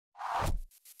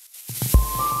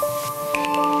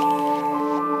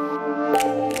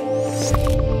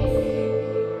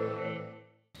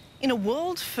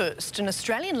world first, an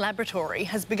Australian laboratory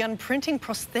has begun printing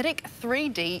prosthetic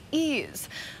 3D ears.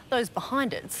 Those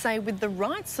behind it say with the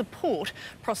right support,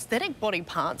 prosthetic body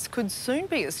parts could soon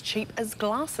be as cheap as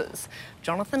glasses.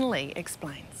 Jonathan Lee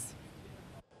explains.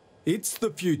 It's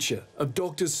the future of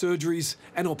doctors' surgeries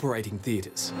and operating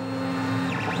theatres.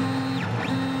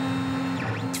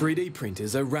 3D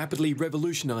printers are rapidly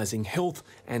revolutionising health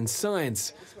and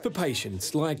science for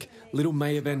patients like little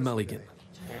Maya Van Mulligan.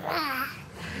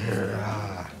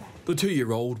 The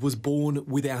 2-year-old was born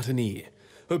without an ear.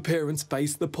 Her parents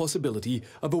faced the possibility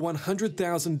of a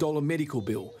 $100,000 medical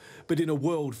bill, but in a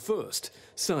world first,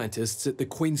 scientists at the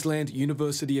Queensland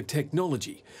University of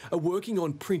Technology are working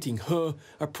on printing her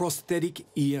a prosthetic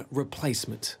ear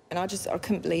replacement. And I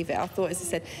couldn't believe it. I thought, as I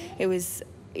said, it was,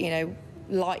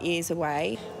 light years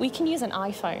away. We can use an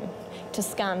iPhone to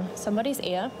scan somebody's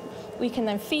ear. We can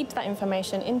then feed that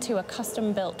information into a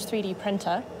custom-built 3D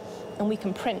printer, and we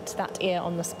can print that ear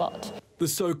on the spot. The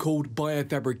so-called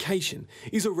biofabrication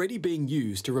is already being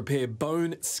used to repair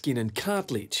bone, skin and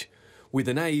cartilage. With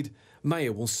an aid,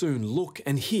 Maya will soon look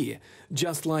and hear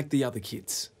just like the other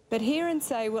kids. But Hear and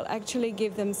Say will actually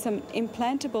give them some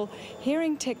implantable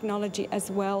hearing technology as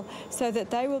well, so that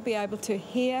they will be able to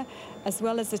hear as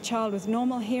well as a child with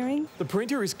normal hearing. The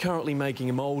printer is currently making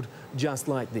a mould just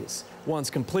like this. Once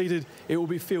completed, it will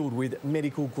be filled with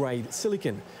medical-grade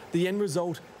silicone. The end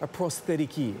result, a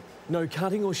prosthetic ear. No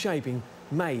cutting or shaping,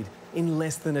 made in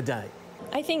less than a day.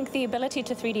 I think the ability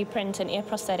to 3D print an ear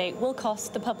prosthetic will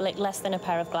cost the public less than a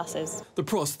pair of glasses. The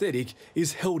prosthetic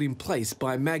is held in place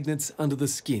by magnets under the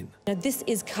skin. Now, this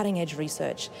is cutting-edge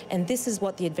research, and this is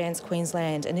what the Advanced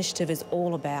Queensland initiative is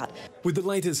all about. With the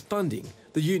latest funding,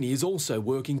 the uni is also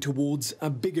working towards a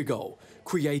bigger goal,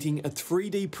 creating a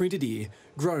 3D printed ear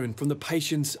grown from the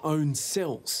patient's own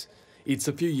cells. It's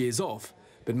a few years off,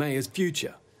 but Maya's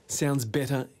future sounds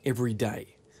better every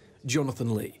day.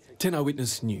 Jonathan Lee, 10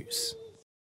 Eyewitness News.